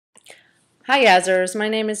Hi Yazzers, my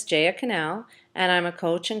name is Jaya Kanal and I'm a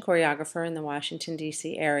coach and choreographer in the Washington,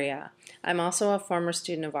 D.C. area. I'm also a former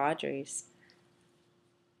student of Audrey's.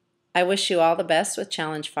 I wish you all the best with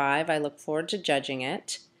Challenge 5. I look forward to judging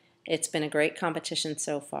it. It's been a great competition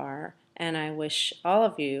so far and I wish all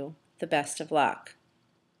of you the best of luck.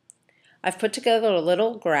 I've put together a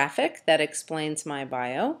little graphic that explains my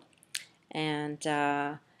bio and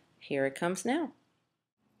here it comes now.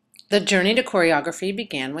 The journey to choreography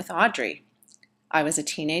began with Audrey. I was a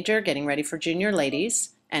teenager getting ready for junior ladies,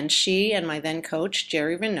 and she and my then coach,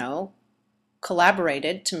 Jerry Renault,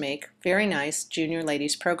 collaborated to make very nice junior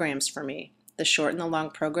ladies programs for me. The short and the long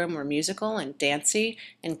program were musical and dancey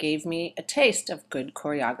and gave me a taste of good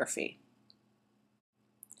choreography.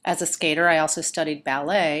 As a skater, I also studied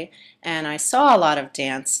ballet, and I saw a lot of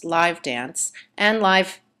dance, and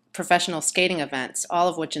live professional skating events, all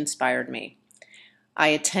of which inspired me. I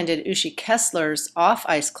attended Ushi Kessler's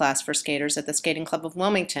off-ice class for skaters at the Skating Club of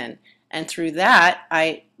Wilmington, and through that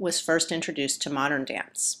I was first introduced to modern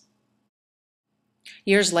dance.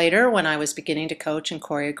 Years later, when I was beginning to coach and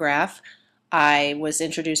choreograph, I was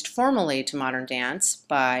introduced formally to modern dance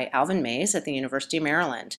by Alvin Mays at the University of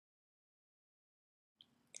Maryland.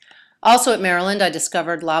 Also at Maryland, I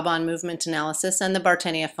discovered Laban movement analysis and the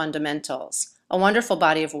Bartenia fundamentals, a wonderful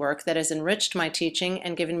body of work that has enriched my teaching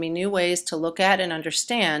and given me new ways to look at and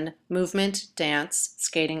understand movement, dance,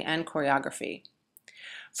 skating, and choreography.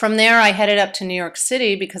 From there, I headed up to New York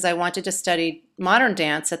City because I wanted to study modern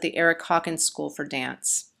dance at the Eric Hawkins School for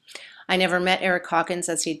Dance. I never met Eric Hawkins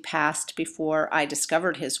as he'd passed before I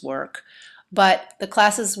discovered his work, but the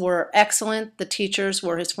classes were excellent. The teachers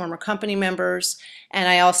were his former company members, and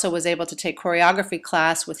I also was able to take choreography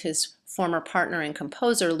class with his former partner and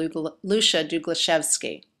composer, Lucia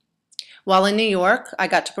Duglashevsky. While in New York, I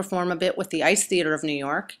got to perform a bit with the Ice Theater of New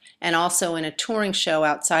York and also in a touring show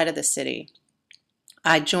outside of the city.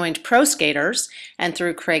 I joined Pro Skaters, and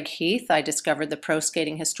through Craig Heath, I discovered the Pro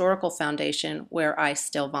Skating Historical Foundation, where I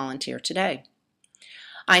still volunteer today.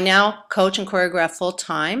 I now coach and choreograph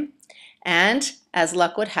full-time, and as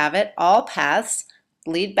luck would have it, all paths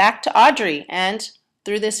lead back to Audrey, and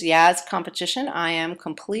through this Yaz competition, I am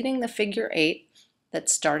completing the figure 8 that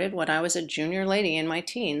started when I was a junior lady in my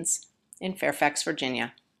teens in Fairfax,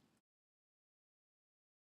 Virginia.